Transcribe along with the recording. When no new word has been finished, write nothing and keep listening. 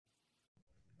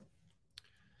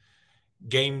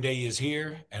Game day is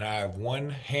here, and I have one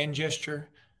hand gesture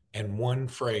and one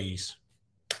phrase.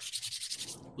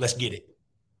 Let's get it.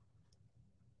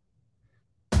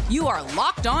 You are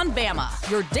Locked On Bama,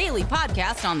 your daily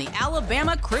podcast on the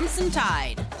Alabama Crimson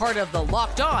Tide. Part of the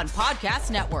Locked On Podcast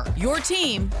Network, your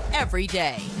team every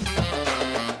day.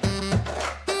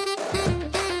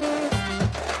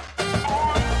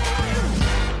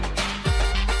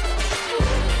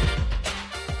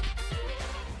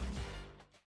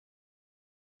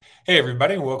 Hey,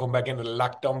 everybody, and welcome back into the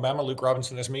Locked On Bama. Luke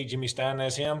Robinson, that's me. Jimmy Stein,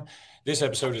 that's him. This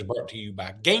episode is brought to you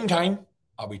by GameTime.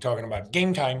 I'll be talking about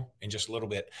GameTime in just a little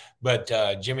bit. But,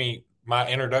 Jimmy, my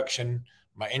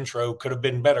intro could have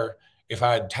been better if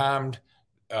I had timed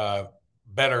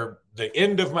better the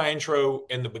end of my intro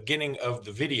and the beginning of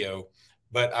the video.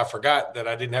 But I forgot that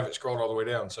I didn't have it scrolled all the way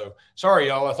down. So, sorry,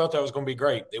 y'all. I thought that was going to be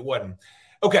great. It wasn't.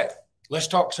 Okay, let's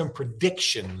talk some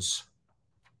predictions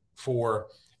for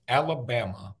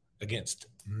Alabama against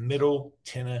Middle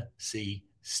Tennessee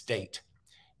State.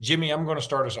 Jimmy, I'm going to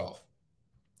start us off.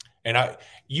 And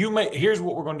here's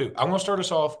what we're going to do. I'm going to start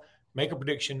us off, make a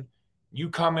prediction. You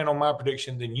comment on my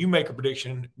prediction, then you make a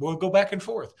prediction. We'll go back and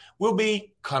forth. We'll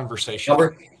be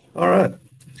conversational. All right.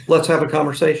 Let's have a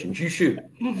conversation. You shoot.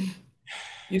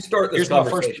 You start this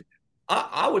conversation.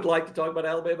 I would like to talk about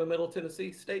Alabama Middle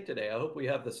Tennessee State today. I hope we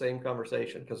have the same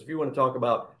conversation, because if you want to talk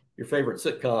about your favorite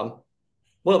sitcom,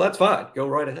 well, that's fine. Go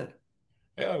right ahead.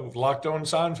 Yeah, Locked On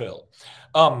Seinfeld.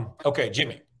 Okay,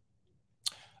 Jimmy.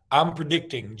 I'm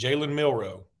predicting Jalen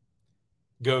Milroe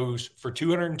goes for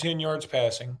 210 yards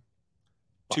passing,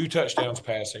 2 touchdowns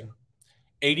passing,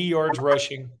 80 yards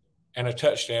rushing, and a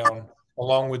touchdown,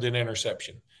 along with an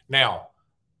interception. Now,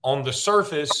 on the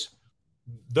surface,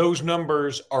 those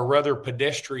numbers are rather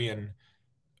pedestrian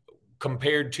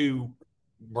compared to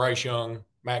Bryce Young,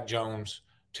 Mac Jones,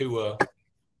 Tua,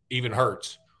 even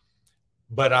Hurts.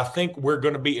 But I think we're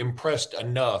going to be impressed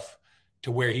enough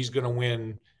to where he's going to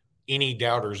win any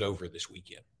doubters over this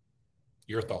weekend.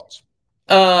 Your thoughts?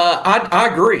 I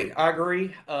agree.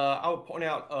 I would point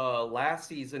out last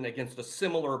season against a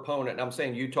similar opponent, and I'm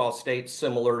saying Utah State's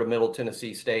similar to Middle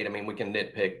Tennessee State. I mean, we can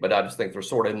nitpick, but I just think they're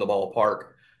sort of in the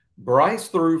ballpark. Bryce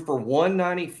threw for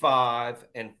 195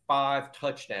 and 5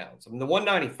 touchdowns. I mean, the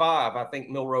 195, I think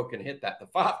Milroe can hit that. The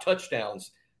 5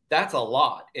 touchdowns, that's a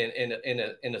lot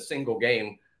in a single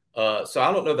game. So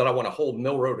I don't know that I want to hold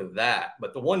Milroe to that.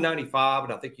 But the 195,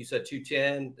 and I think you said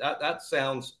 210, that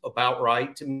sounds about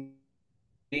right to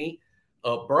me.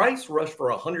 Bryce rushed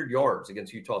for 100 yards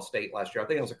against Utah State last year. I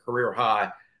think it was a career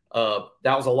high.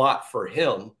 That was a lot for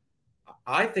him.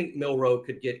 I think Milroe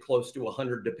could get close to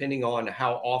 100 depending on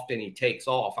how often he takes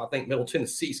off. I think Middle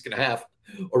Tennessee's going to have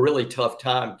a really tough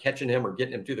time catching him or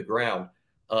getting him to the ground.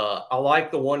 I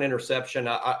like the 1 interception.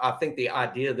 I think the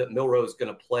idea that Milroe is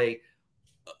going to play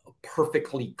a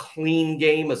perfectly clean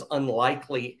game is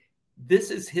unlikely.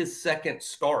 This is his second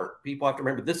start. People have to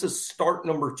remember, this is start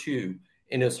number 2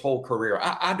 in his whole career.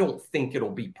 I don't think it'll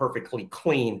be perfectly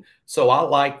clean. So I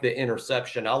like the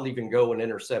interception. I'll even go an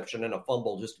interception and a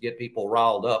fumble just to get people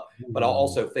riled up. But I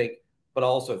also think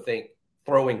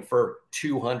throwing for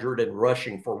 200 and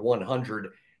rushing for 100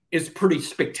 is pretty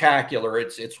spectacular.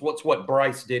 It's what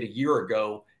Bryce did a year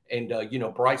ago. And,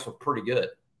 Bryce was pretty good.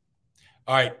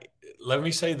 All right. Let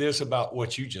me say this about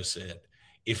what you just said.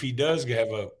 If he does have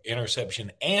an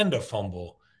interception and a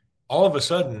fumble, all of a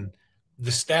sudden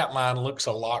the stat line looks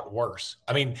a lot worse.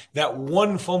 I mean, that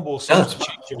one fumble seems to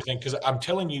change everything, because I'm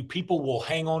telling you, people will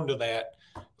hang on to that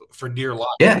for dear life.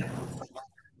 Yeah,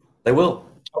 they will.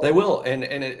 They will. And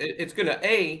it's going to,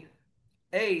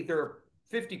 they're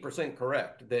 50%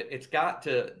 correct that it's got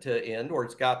to end, or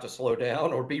it's got to slow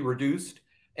down or be reduced.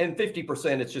 And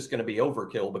 50% it's just going to be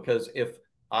overkill, because if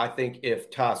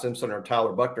Ty Simpson or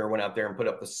Tyler Buckner went out there and put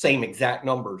up the same exact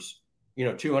numbers,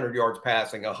 200 yards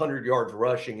passing, 100 yards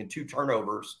rushing, and 2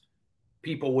 turnovers,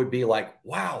 people would be like,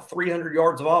 wow, 300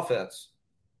 yards of offense,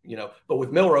 but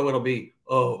with Milroe, it'll be,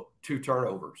 2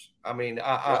 turnovers. I mean,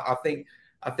 I think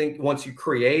once you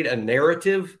create a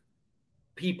narrative,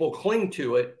 people cling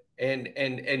to it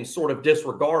and sort of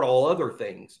disregard all other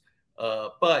things.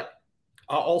 But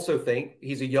I also think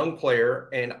he's a young player,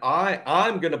 and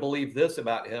I'm going to believe this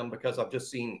about him because I've just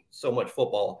seen so much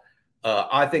football.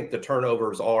 I think the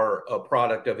turnovers are a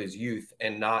product of his youth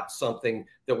and not something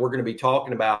that we're going to be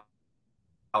talking about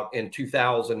in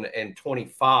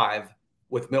 2025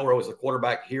 with Milroe as a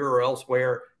quarterback here or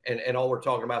elsewhere. And all we're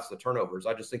talking about is the turnovers.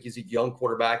 I just think he's a young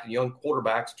quarterback, and young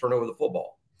quarterbacks turn over the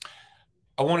football.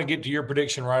 I want to get to your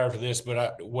prediction right after this,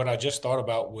 but what I just thought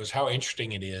about was how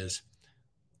interesting it is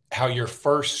how your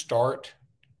first start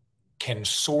can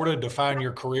sort of define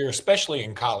your career, especially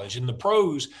in college. In the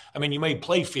pros, I mean, you may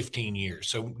play 15 years,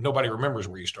 so nobody remembers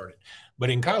where you started. But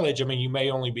in college, I mean, you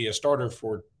may only be a starter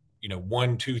for,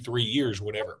 1, 2, 3 years,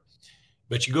 whatever.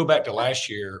 But you go back to last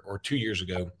year or 2 years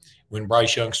ago when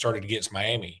Bryce Young started against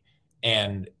Miami,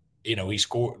 and he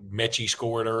scored. Mechie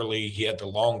scored early. He had the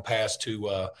long pass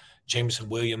to Jameson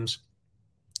Williams,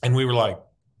 and we were like,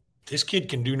 "This kid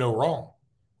can do no wrong."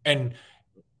 And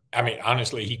I mean,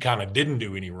 honestly, he kind of didn't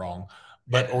do any wrong.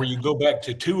 Or you go back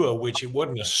to Tua, which it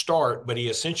wasn't a start, but he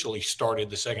essentially started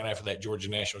the second half of that Georgia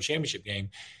National Championship game,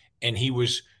 and he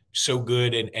was so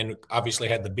good, and obviously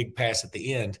had the big pass at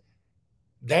the end.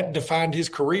 That defined his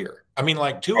career. I mean,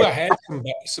 like Tua had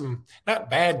some not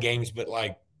bad games, but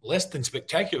like less than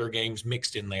spectacular games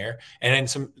mixed in there, and then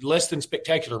some less than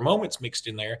spectacular moments mixed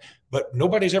in there. But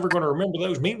nobody's ever going to remember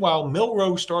those. Meanwhile,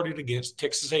 Milroe started against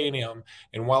Texas A&M,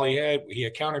 and while he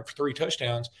accounted for 3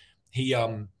 touchdowns, he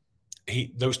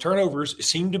those turnovers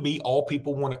seem to be all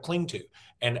people want to cling to,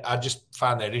 and I just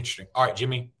find that interesting. All right,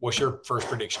 Jimmy, what's your first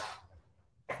prediction?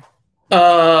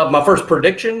 My first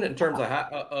prediction in terms of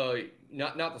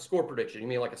not the score prediction. You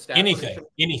mean like a stat Anything.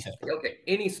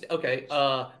 Okay.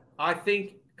 I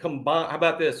think combine. How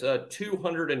about this?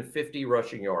 250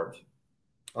 rushing yards.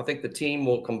 I think the team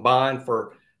will combine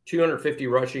for 250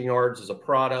 rushing yards as a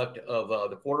product of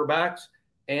the quarterbacks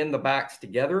and the backs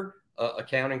together,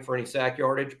 accounting for any sack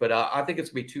yardage. But I think it's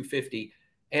going to be 250.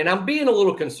 And I'm being a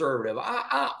little conservative.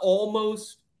 I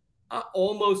almost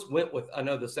went with, I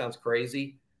know this sounds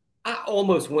crazy, I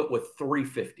almost went with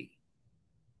 350.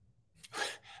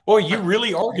 Well, you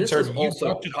really are conservative. You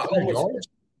dropped it 100 yards.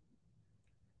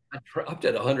 I dropped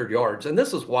it 100 yards. And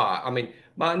this is why. I mean,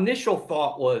 my initial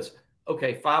thought was,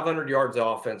 okay, 500 yards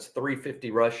offense, 350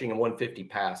 rushing, and 150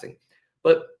 passing.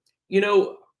 But,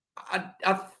 I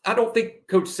don't think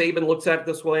Coach Saban looks at it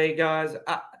this way, guys.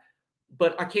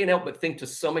 But I can't help but think to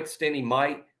some extent he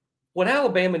might. What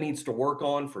Alabama needs to work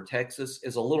on for Texas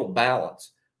is a little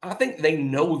balance. I think they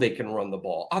know they can run the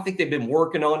ball. I think they've been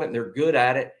working on it, and they're good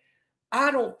at it.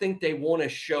 I don't think they want to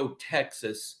show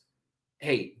Texas,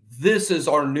 hey, this is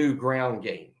our new ground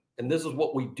game, and this is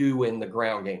what we do in the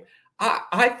ground game.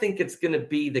 I think it's going to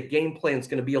be, the game plan is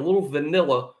going to be a little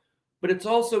vanilla, but it's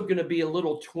also going to be a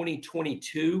little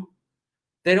 2022.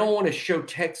 They don't want to show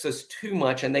Texas too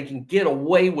much, and they can get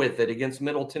away with it against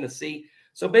Middle Tennessee.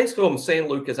 So basically what I'm saying,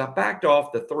 Luke, is I backed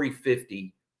off the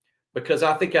 350 because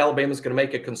I think Alabama's going to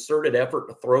make a concerted effort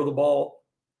to throw the ball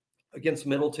against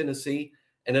Middle Tennessee,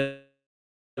 and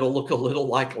it'll look a little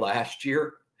like last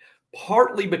year,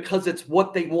 partly because it's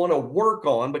what they want to work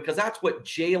on, because that's what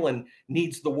Jalen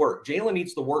needs the work. Jalen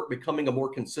needs the work becoming a more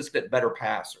consistent, better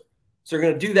passer. So they're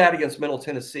going to do that against Middle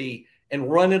Tennessee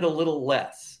and run it a little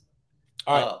less.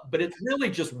 But it's really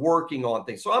just working on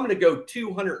things. So I'm going to go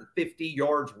 250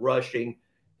 yards rushing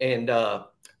and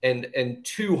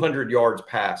 200 yards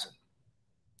passing.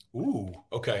 Ooh,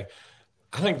 okay.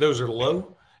 I think those are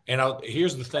low. And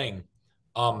here's the thing.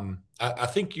 I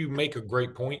think you make a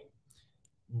great point,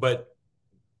 but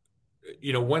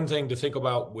one thing to think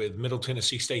about with Middle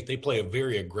Tennessee State, they play a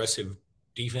very aggressive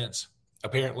defense.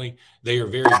 Apparently, they are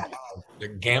they're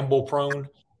gamble prone.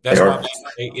 That's why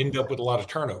they end up with a lot of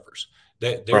turnovers.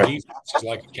 Their defense is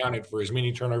accounted for as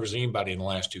many turnovers as anybody in the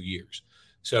last 2 years.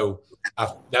 So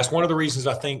that's one of the reasons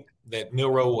I think that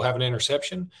Milroe will have an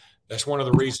interception. That's one of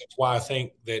the reasons why I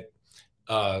think that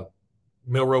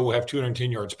Milroe will have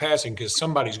 210 yards passing, because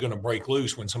somebody's going to break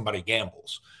loose when somebody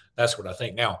gambles. That's what I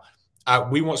think. Now,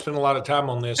 we won't spend a lot of time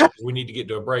on this. We need to get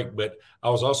to a break. But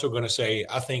I was also going to say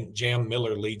I think Jam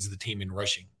Miller leads the team in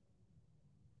rushing.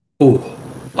 Ooh,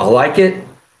 I like it.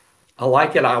 I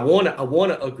want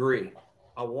to agree.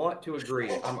 I want to agree.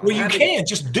 You can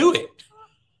just do it.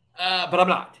 But I'm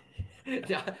not.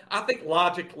 I think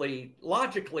logically,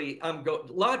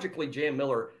 Jam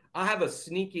Miller, I have a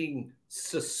sneaking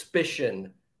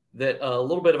suspicion that a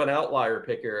little bit of an outlier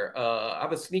pick here. I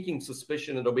have a sneaking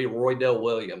suspicion it'll be Roydell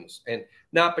Williams, and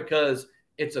not because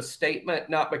it's a statement,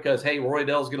 not because, hey,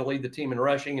 Roydell's going to lead the team in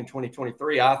rushing in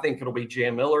 2023. I think it'll be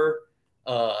Jam Miller.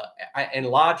 And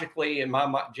logically, in my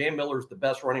mind, Jam Miller's the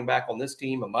best running back on this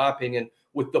team, in my opinion.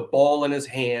 With the ball in his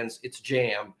hands, it's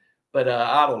Jam. But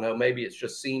I don't know. Maybe it's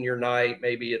just senior night.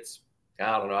 Maybe it's,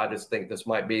 I don't know. I just think this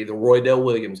might be the Roydell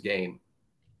Williams game.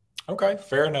 Okay,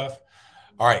 fair enough.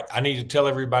 All right, I need to tell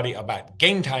everybody about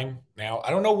Game Time now. I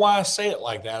don't know why I say it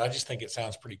like that. I just think it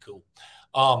sounds pretty cool.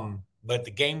 But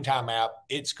the Game Time app,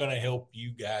 it's going to help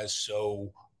you guys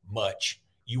so much.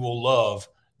 You will love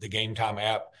the Game Time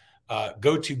app.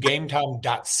 Go to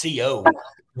gametime.co. You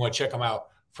want to check them out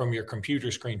from your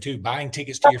computer screen too. Buying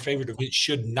tickets to your favorite event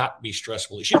should not be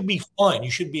stressful. It should be fun.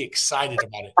 You should be excited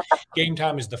about it. Game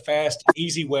Time is the fast,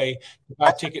 easy way to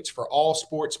buy tickets for all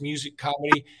sports, music,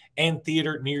 comedy, and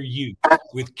theater near you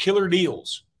with killer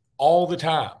deals all the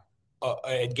time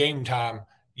at Game Time.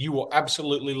 You will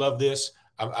absolutely love this.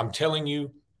 I'm telling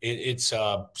you, it's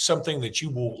something that you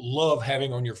will love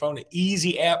having on your phone. An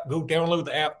easy app. Go download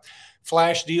the app.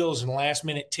 Flash deals and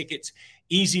last-minute tickets.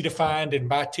 Easy to find and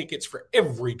buy tickets for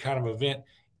every kind of event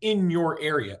in your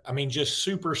area. I mean, just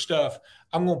super stuff.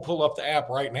 I'm going to pull up the app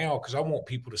right now because I want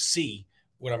people to see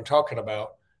what I'm talking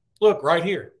about. Look right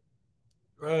here.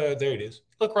 There it is.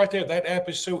 Look right there. That app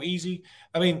is so easy.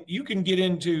 I mean, you can get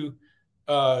into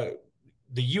the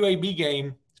UAB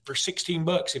game for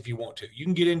 $16 if you want to. You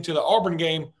can get into the Auburn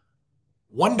game,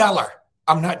 $1.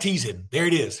 I'm not teasing. There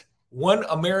it is. $1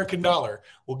 American dollar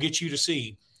will get you to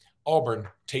see Auburn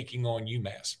taking on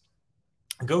UMass.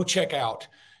 Go check out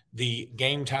the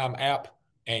Game Time app,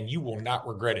 and you will not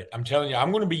regret it. I'm telling you,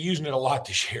 I'm going to be using it a lot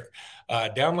this year.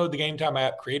 Download the Game Time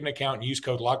app, create an account, and use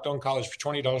code LOCKEDONCollege for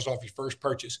 $20 off your first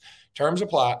purchase. Terms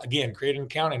apply. Again, create an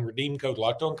account and redeem code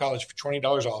LOCKEDONCollege for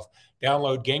 $20 off.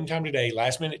 Download Game Time today.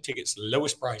 Last-minute tickets,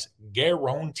 lowest price,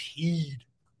 guaranteed.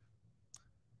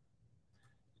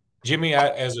 Jimmy,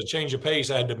 as a change of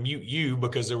pace, I had to mute you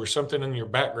because there was something in your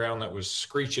background that was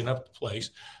screeching up the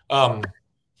place. I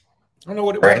don't know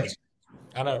what it was.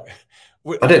 I know.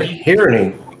 I didn't hear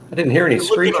any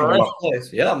screeching in my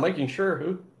place. Yeah, I'm making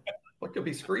sure what could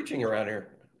be screeching around here.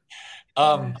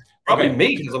 Probably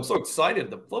me because I'm so excited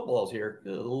the football's here.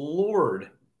 Good Lord.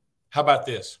 How about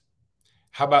this?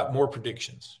 How about more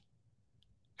predictions?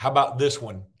 How about this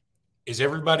one? Is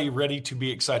everybody ready to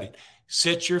be excited?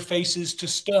 Set your faces to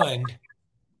stunned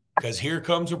because here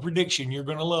comes a prediction you're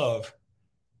going to love.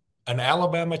 An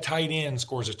Alabama tight end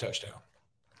scores a touchdown.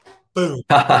 Boom.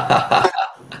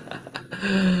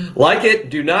 Like it.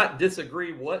 Do not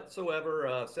disagree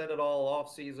whatsoever. Said it all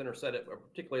off season or said it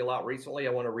particularly a lot recently.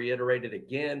 I want to reiterate it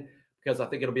again because I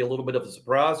think it'll be a little bit of a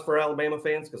surprise for Alabama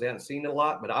fans because they haven't seen it a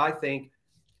lot. But I think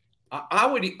I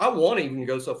want to even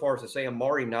go so far as to say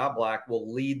Amari Knobloch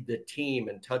will lead the team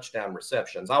in touchdown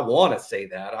receptions. I want to say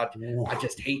that. I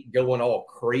just hate going all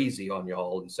crazy on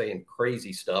y'all and saying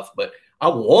crazy stuff, but I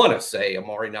want to say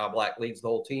Amari Knobloch leads the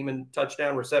whole team in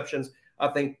touchdown receptions. I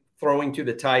think throwing to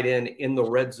the tight end in the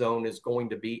red zone is going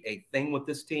to be a thing with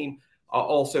this team. I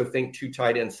also think 2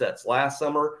 tight end sets last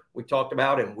summer we talked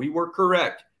about, and we were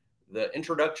correct. The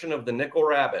introduction of the nickel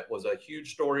rabbit was a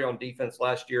huge story on defense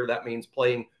last year. That means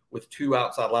playing with 2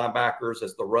 outside linebackers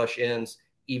as the rush ends,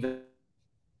 even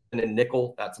in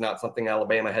nickel. That's not something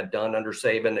Alabama had done under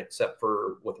Saban, except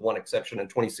for with one exception in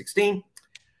 2016.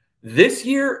 This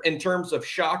year, in terms of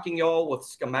shocking y'all with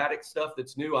schematic stuff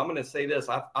that's new, I'm going to say this.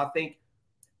 I think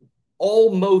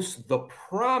almost the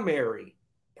primary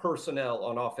personnel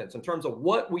on offense, in terms of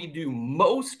what we do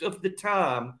most of the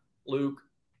time, Luke,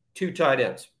 2 tight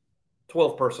ends,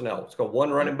 12 personnel. Let's go 1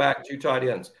 running back, 2 tight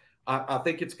ends. I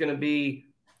think it's going to be,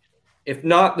 if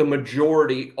not the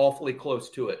majority, awfully close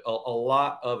to it. A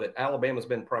lot of it. Alabama's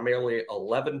been primarily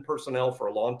 11 personnel for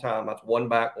a long time. That's 1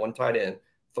 back, 1 tight end,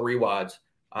 3 wides.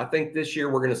 I think this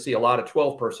year we're going to see a lot of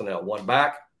 12 personnel, 1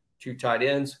 back, 2 tight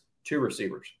ends, 2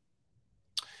 receivers.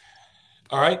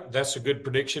 All right, that's a good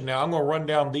prediction. Now I'm going to run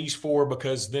down these 4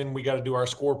 because then we got to do our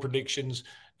score predictions.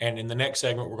 And in the next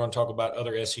segment, we're going to talk about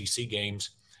other SEC games.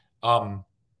 I'm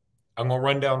going to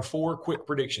run down 4 quick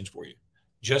predictions for you.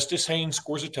 Justice Haynes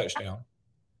scores a touchdown.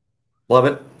 Love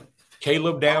it.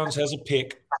 Caleb Downs has a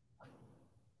pick.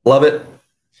 Love it.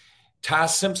 Ty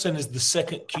Simpson is the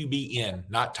second QB in,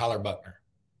 not Tyler Buckner.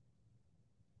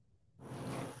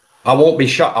 I won't be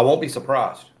shocked. I won't be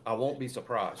surprised.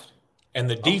 And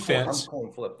the defense, I'm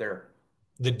coin flip there.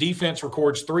 The defense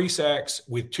records 3 sacks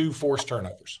with 2 forced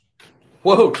turnovers.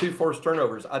 Whoa, 2 forced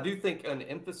turnovers. I do think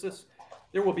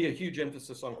there will be a huge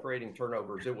emphasis on creating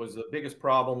turnovers. It was the biggest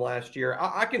problem last year.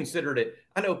 I considered it.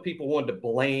 I know people wanted to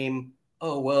blame,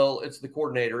 it's the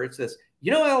coordinator. It's this.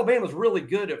 Alabama's really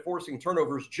good at forcing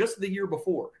turnovers just the year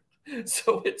before.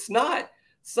 So it's not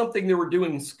something they were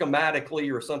doing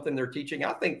schematically or something they're teaching.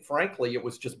 I think, frankly, it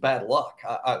was just bad luck.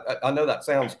 I know that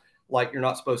sounds like you're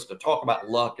not supposed to talk about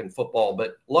luck in football,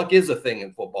 but luck is a thing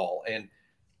in football. And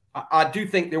I do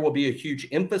think there will be a huge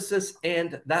emphasis,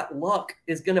 and that luck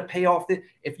is going to pay off.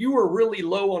 If you were really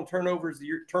low on turnover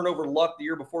luck the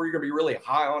year before, you're going to be really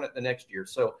high on it the next year.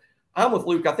 So I'm with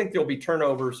Luke. I think there'll be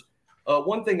turnovers.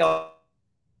 One thing I'll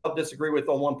disagree with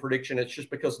on one prediction, it's just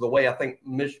because of the way I think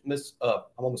I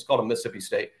almost called them Mississippi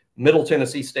State. Middle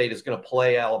Tennessee State is going to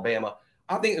play Alabama.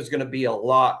 I think there's going to be a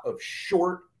lot of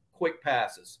short, quick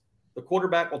passes. the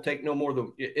quarterback will take no more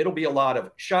than, it'll be a lot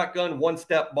of shotgun,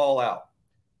 1-step ball out,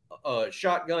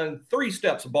 shotgun, 3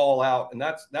 steps ball out. And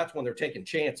that's when they're taking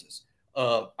chances.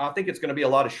 I think it's going to be a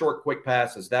lot of short, quick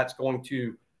passes. That's going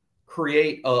to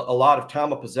create a lot of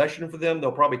time of possession for them.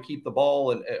 They'll probably keep the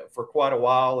ball and for quite a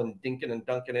while and dinking and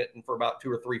dunking it and for about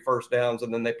 2 or 3 first downs,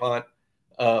 and then they punt.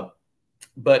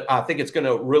 But I think it's going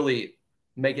to really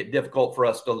make it difficult for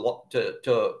us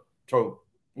to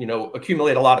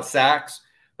accumulate a lot of sacks.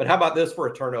 But how about this for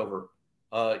a turnover?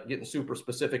 Getting super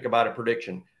specific about a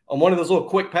prediction. On one of those little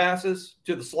quick passes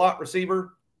to the slot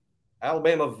receiver,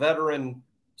 Alabama veteran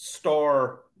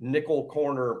star nickel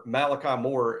corner Malachi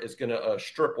Moore is going to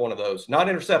strip one of those. Not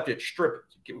intercept it, strip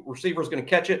it. Receiver's going to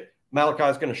catch it.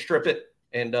 Malachi's going to strip it.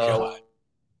 And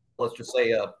let's just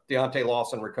say Deontay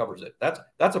Lawson recovers it.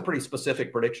 That's a pretty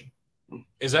specific prediction.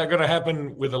 Is that going to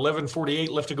happen with 11:48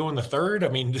 left to go in the third? I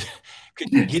mean,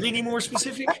 could you get any more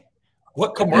specific?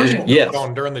 What commercial was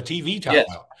on during the TV timeout?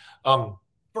 Yes.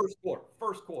 First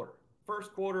quarter,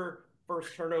 first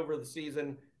turnover of the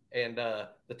season. And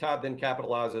the Tide then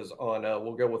capitalizes on,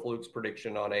 we'll go with Luke's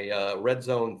prediction, on a red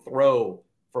zone throw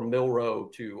from Milroe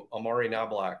to Amari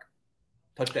Niblack.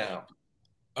 Touchdown.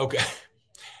 Okay.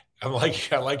 I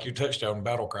like your touchdown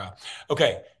battle cry.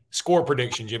 Okay. Score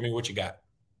prediction, Jimmy. What you got?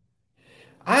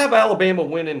 I have Alabama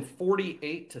winning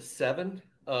 48-7.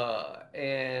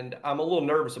 And I'm a little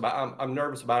nervous about I'm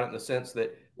nervous about it in the sense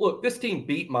that, look, this team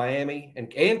beat Miami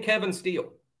and Kevin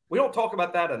Steele. We don't talk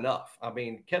about that enough. I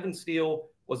mean, Kevin Steele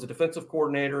was the defensive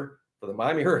coordinator for the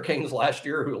Miami Hurricanes last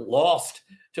year, who lost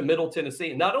to Middle Tennessee.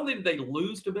 And not only did they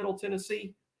lose to Middle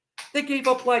Tennessee, they gave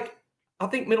up, I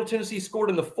think Middle Tennessee scored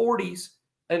in the 40s,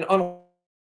 and on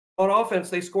offense,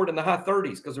 they scored in the high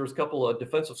 30s because there was a couple of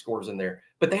defensive scores in there.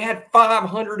 But they had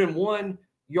 501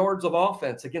 yards of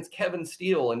offense against Kevin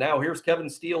Steele. And now here's Kevin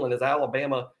Steele in his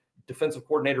Alabama defensive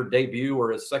coordinator debut,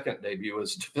 or his second debut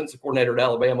as defensive coordinator at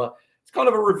Alabama. It's kind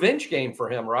of a revenge game for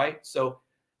him, right? So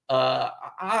I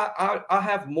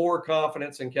have more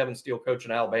confidence in Kevin Steele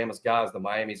coaching Alabama's guys than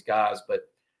Miami's guys, but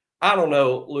I don't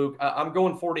know, Luke. I'm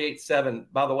going 48-7.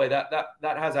 By the way, that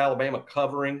has Alabama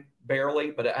covering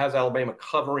barely, but it has Alabama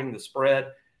covering the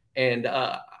spread. And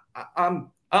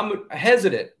I'm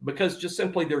hesitant because just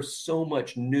simply there's so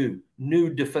much new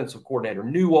defensive coordinator,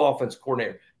 new offense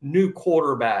coordinator, new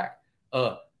quarterback,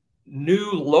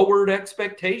 new lowered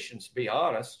expectations, to be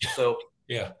honest. So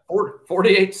yeah,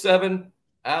 48-7.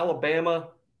 Alabama,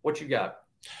 what you got?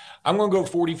 I'm going to go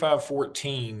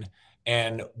 45-14.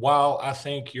 And while I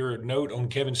think your note on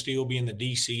Kevin Steele being the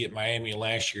DC at Miami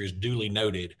last year is duly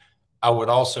noted, I would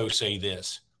also say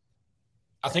this.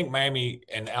 I think Miami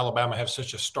and Alabama have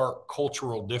such a stark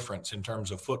cultural difference in terms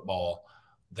of football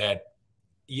that,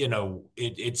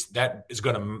 that is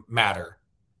going to matter.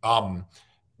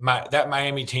 That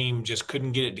Miami team just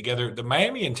couldn't get it together. The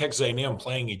Miami and Texas A&M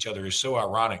playing each other is so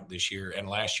ironic this year and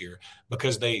last year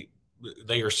because they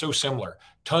are so similar.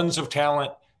 Tons of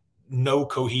talent, no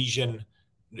cohesion.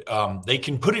 They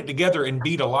can put it together and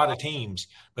beat a lot of teams,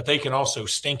 but they can also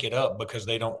stink it up because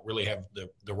they don't really have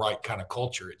the right kind of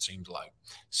culture, it seems like.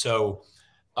 So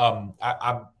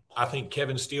I think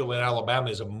Kevin Steele at Alabama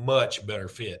is a much better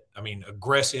fit. I mean,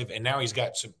 aggressive, and now he's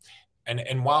got some –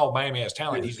 and while Miami has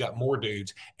talent, he's got more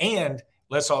dudes. And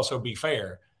let's also be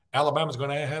fair, Alabama's going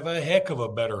to have a heck of a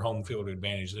better home field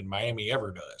advantage than Miami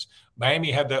ever does.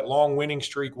 Miami had that long winning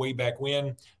streak way back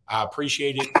when. I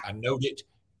appreciate it. I note it.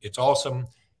 It's awesome.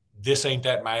 This ain't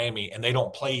that Miami, and they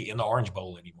don't play in the Orange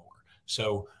Bowl anymore.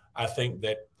 So I think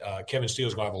that Kevin Steele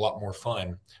is going to have a lot more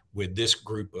fun with this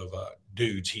group of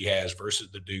dudes he has versus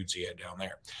the dudes he had down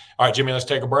there. All right, Jimmy, let's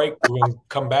take a break. We're going to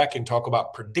come back and talk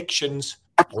about predictions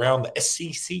around the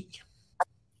SEC.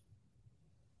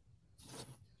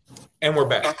 And we're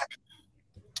back.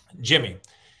 Jimmy,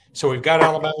 so we've got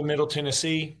Alabama, Middle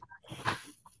Tennessee.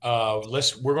 We're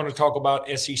going to talk about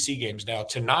SEC games. Now,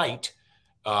 tonight,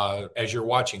 as you're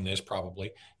watching this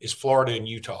probably, is Florida and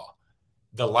Utah.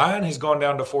 The line has gone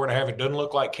down to 4.5. It doesn't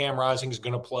look like Cam Rising is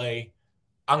going to play.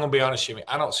 I'm going to be honest, Jimmy,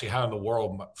 I don't see how in the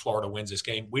world Florida wins this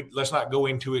game. Let's not go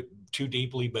into it too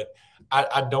deeply, but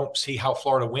I don't see how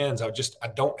Florida wins. I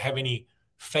don't have any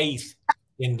faith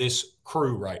in this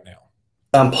crew right now.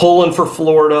 I'm pulling for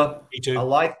Florida. Me too. I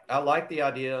like the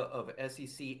idea of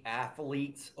SEC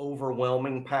athletes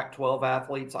overwhelming Pac-12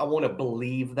 athletes. I want to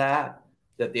believe that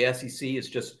the SEC is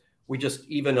just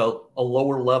even a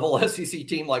lower level SEC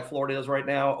team like Florida is right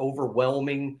now,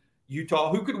 overwhelming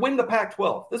Utah, who could win the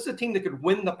Pac-12. This is a team that could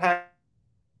win the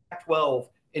Pac-12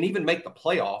 and even make the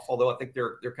playoff, although I think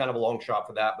they're kind of a long shot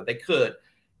for that, but they could.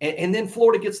 And then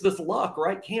Florida gets this luck,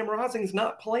 right? Cam Rising's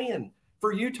not playing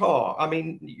for Utah. I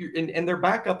mean, and their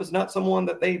backup is not someone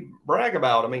that they brag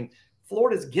about. I mean,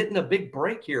 Florida's getting a big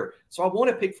break here. So I want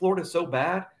to pick Florida so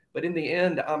bad. But in the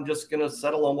end, I'm just going to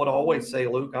settle on what I always say,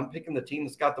 Luke. I'm picking the team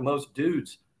that's got the most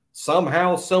dudes.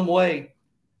 Somehow, some way,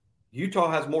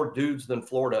 Utah has more dudes than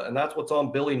Florida. And that's what's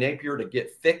on Billy Napier to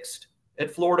get fixed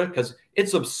at Florida, because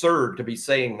it's absurd to be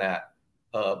saying that.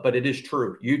 But it is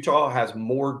true. Utah has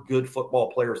more good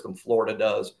football players than Florida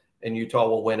does, and Utah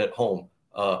will win at home.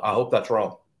 I hope that's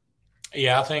wrong.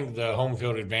 Yeah, I think the home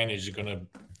field advantage is going to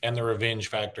 – and the revenge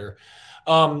factor.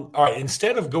 All right,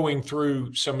 instead of going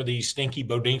through some of these stinky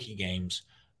bodinky games,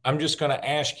 I'm just going to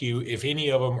ask you if any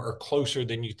of them are closer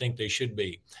than you think they should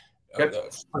be. Okay.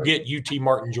 Forget UT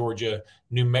Martin, Georgia,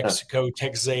 New Mexico,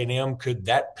 Texas A&M. Could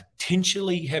that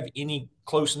potentially have any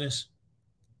closeness?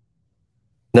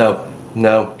 No.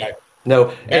 Okay.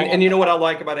 No. And you know what I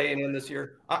like about A&M this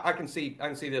year? I can see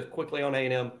this quickly on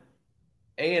A&M.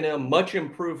 A&M much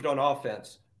improved on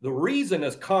offense. The reason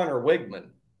is Connor Wigman.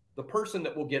 The person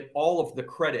that will get all of the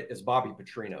credit is Bobby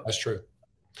Petrino. That's true.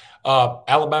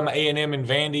 Alabama A&M and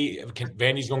Vandy.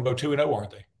 Vandy's going to go 2-0,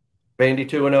 aren't they? Vandy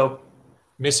 2-0.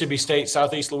 Mississippi State,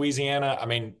 Southeast Louisiana. I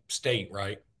mean, state,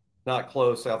 right? Not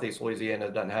close. Southeast Louisiana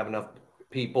doesn't have enough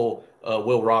people.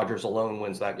 Will Rogers alone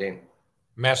wins that game.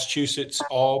 Massachusetts,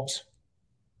 Aubs.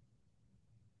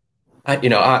 I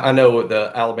know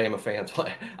the Alabama fans.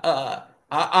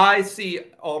 I see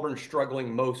Auburn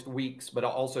struggling most weeks, but I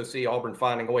also see Auburn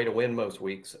finding a way to win most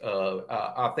weeks.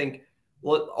 I think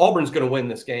Auburn's going to win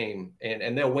this game,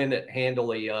 and they'll win it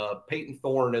handily. Peyton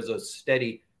Thorne is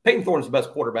Peyton Thorne's the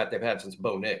best quarterback they've had since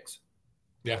Bo Nix.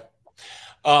 Yeah.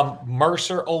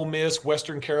 Mercer, Ole Miss,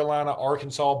 Western Carolina,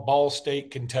 Arkansas, Ball State,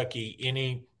 Kentucky.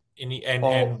 And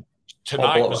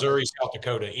tonight, Missouri, South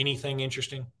Dakota. Anything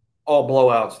interesting? All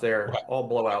blowouts there. Okay. All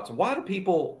blowouts. Why do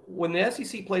people, when the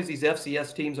SEC plays these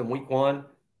FCS teams in week 1,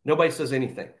 nobody says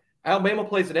anything? Alabama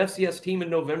plays an FCS team in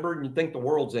November, and you think the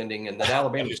world's ending, and that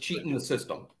Alabama's cheating the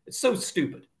system. It's so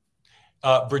stupid.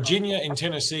 Virginia and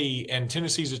Tennessee, and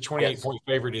Tennessee's a 28-point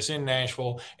favorite. It's in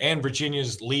Nashville, and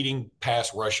Virginia's leading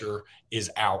pass rusher is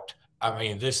out. I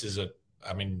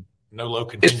mean, no low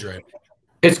contender.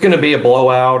 It's going to be a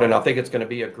blowout, and I think it's going to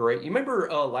be a great. You remember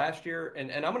last year,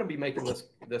 and I'm going to be making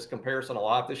this comparison a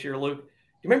lot this year, Luke.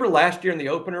 You remember last year in the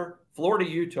opener,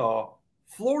 Florida-Utah,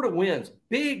 Florida wins.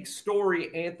 Big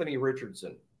story, Anthony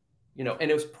Richardson.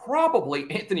 And it was probably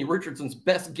Anthony Richardson's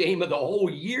best game of the whole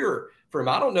year for him.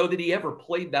 I don't know that he ever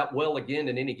played that well again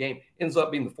in any game. Ends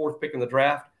up being the 4th pick in the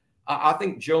draft. I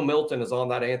think Joe Milton is on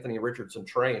that Anthony Richardson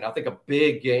train. I think a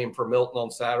big game for Milton on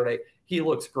Saturday. He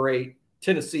looks great.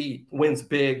 Tennessee wins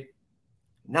big.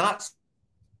 Not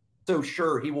so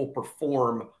sure he will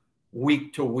perform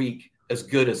week to week as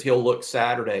good as he'll look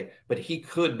Saturday, but he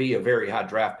could be a very high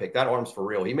draft pick. That arm's for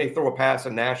real. He may throw a pass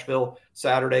in Nashville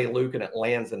Saturday, Luke, and it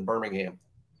lands in Birmingham.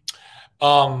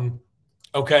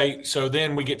 Okay, so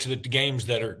then we get to the games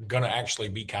that are going to actually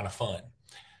be kind of fun.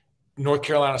 North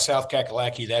Carolina, South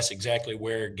Kakalaki, that's exactly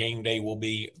where game day will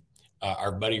be.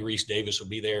 Our buddy Reese Davis will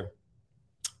be there.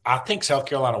 I think South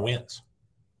Carolina wins.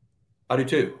 I do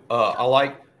too.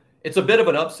 It's a bit of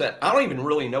an upset. I don't even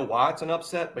really know why it's an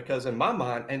upset, because in my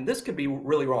mind, and this could be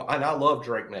really wrong, and I love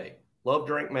Drake May.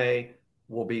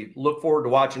 Look forward to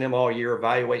watching him all year,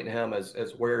 evaluating him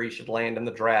as where he should land in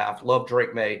the draft. Love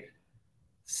Drake May.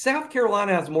 South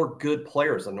Carolina has more good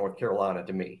players than North Carolina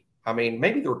to me. I mean,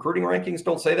 maybe the recruiting rankings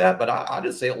don't say that, but I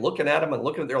just say it looking at them and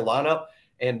looking at their lineup,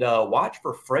 and watch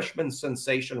for freshman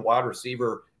sensation wide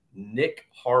receiver Nick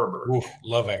Harbor. Ooh,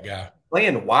 love that guy.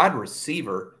 Playing wide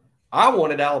receiver. I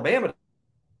wanted Alabama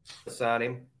to sign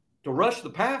him to rush the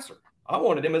passer. I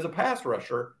wanted him as a pass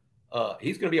rusher.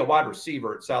 He's going to be a wide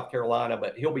receiver at South Carolina,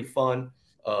 but he'll be fun.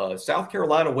 South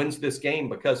Carolina wins this game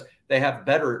because they have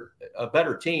a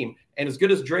better team. And as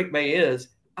good as Drake May is,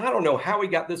 I don't know how he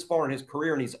got this far in his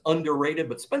career and he's underrated,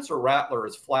 but Spencer Rattler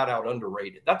is flat out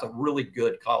underrated. That's a really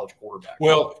good college quarterback.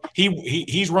 Well,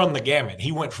 he's run the gamut.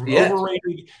 He went from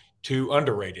overrated to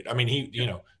underrated. I mean,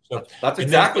 so that's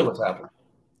exactly what's happened.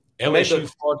 LSU,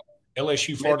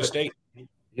 Florida State.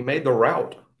 He made the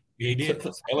route. He did.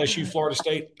 LSU, Florida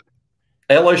State.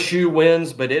 LSU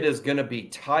wins, but it is going to be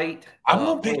tight. I'm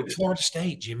going to pick Florida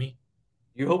State, Jimmy.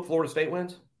 You hope Florida State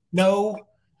wins? No,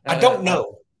 I don't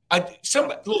know.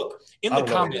 Look in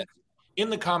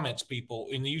the comments, people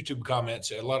in the YouTube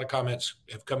comments. A lot of comments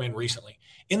have come in recently.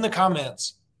 In the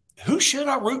comments, who should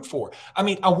I root for? I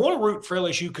mean, I want to root for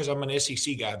LSU because I'm an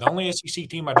SEC guy. The only SEC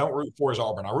team I don't root for is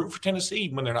Auburn. I root for Tennessee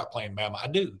when they're not playing Bama. I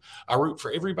do. I root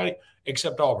for everybody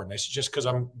except Auburn. This is just because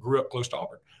I grew up close to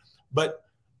Auburn. But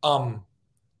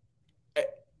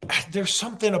there's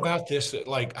something about this that,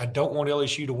 like, I don't want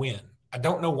LSU to win. I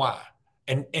don't know why.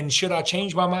 And should I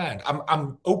change my mind?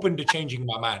 I'm open to changing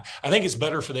my mind. I think it's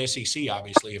better for the SEC,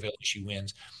 obviously, if LSU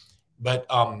wins. But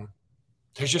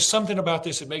there's just something about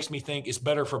this that makes me think it's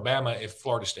better for Bama if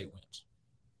Florida State wins.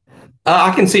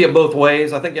 I can see it both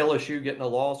ways. I think LSU getting a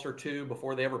loss or two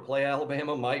before they ever play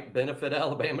Alabama might benefit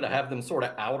Alabama to have them sort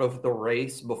of out of the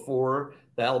race before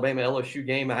the Alabama-LSU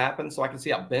game happens. So I can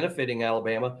see that benefiting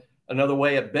Alabama. Another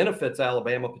way it benefits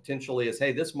Alabama potentially is,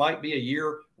 hey, this might be a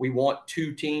year we want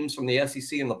two teams from the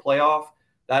SEC in the playoff.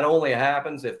 That only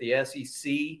happens if the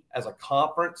SEC as a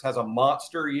conference has a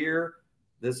monster year.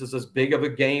 This is as big of a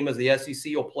game as the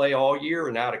SEC will play all year,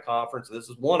 and out of conference, this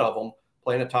is one of them,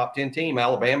 playing a top 10 team.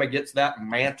 Alabama gets that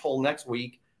mantle next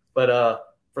week. But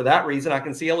for that reason, I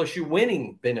can see LSU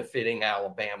winning, benefiting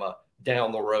Alabama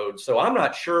down the road. So I'm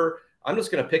not sure. I'm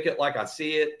just going to pick it like I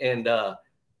see it. And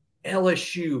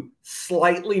LSU,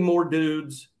 slightly more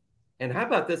dudes. And how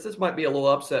about this? This might be a little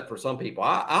upset for some people.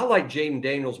 I like Jaden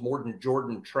Daniels more than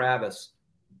Jordan Travis,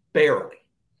 barely.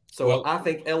 So I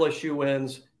think LSU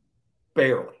wins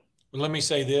barely. Let me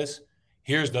say this.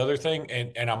 Here's the other thing,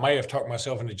 and I may have talked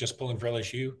myself into just pulling for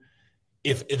LSU.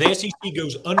 If the SEC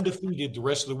goes undefeated the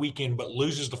rest of the weekend but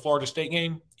loses the Florida State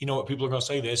game, you know what people are going to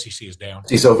say? The SEC is down.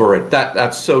 He's overrated.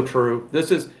 That's so true. This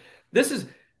is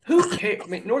who cares? I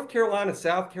mean, North Carolina,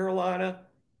 South Carolina.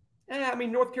 I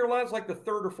mean, North Carolina's like the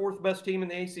third or fourth best team in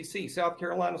the ACC. South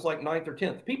Carolina's like 9th or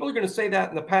 10th. People are going to say that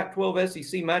in the Pac-12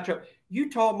 SEC matchup.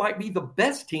 Utah might be the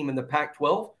best team in the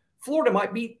Pac-12. Florida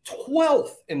might be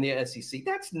 12th in the SEC.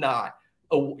 That's not.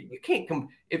 Oh, you can't come.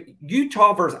 If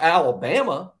Utah versus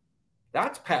Alabama,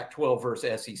 that's Pac-12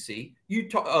 versus SEC.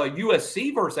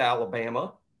 USC versus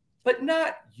Alabama, but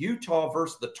not Utah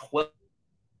versus the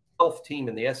 12th team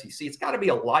in the SEC. It's got to be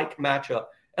a like matchup.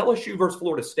 LSU versus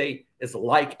Florida State is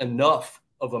like enough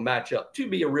of a matchup to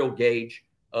be a real gauge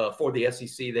for the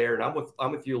SEC there. And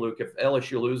I'm with you, Luke. If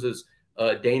LSU loses,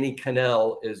 Danny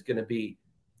Cannell is going to be,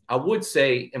 I would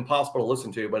say, impossible to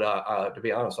listen to, but to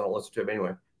be honest, I don't listen to him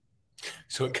anyway.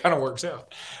 So it kind of works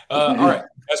out. All right.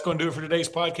 That's going to do it for today's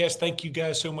podcast. Thank you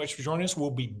guys so much for joining us. We'll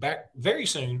be back very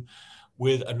soon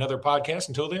with another podcast.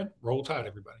 Until then, roll tide,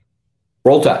 everybody.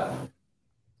 Roll tide.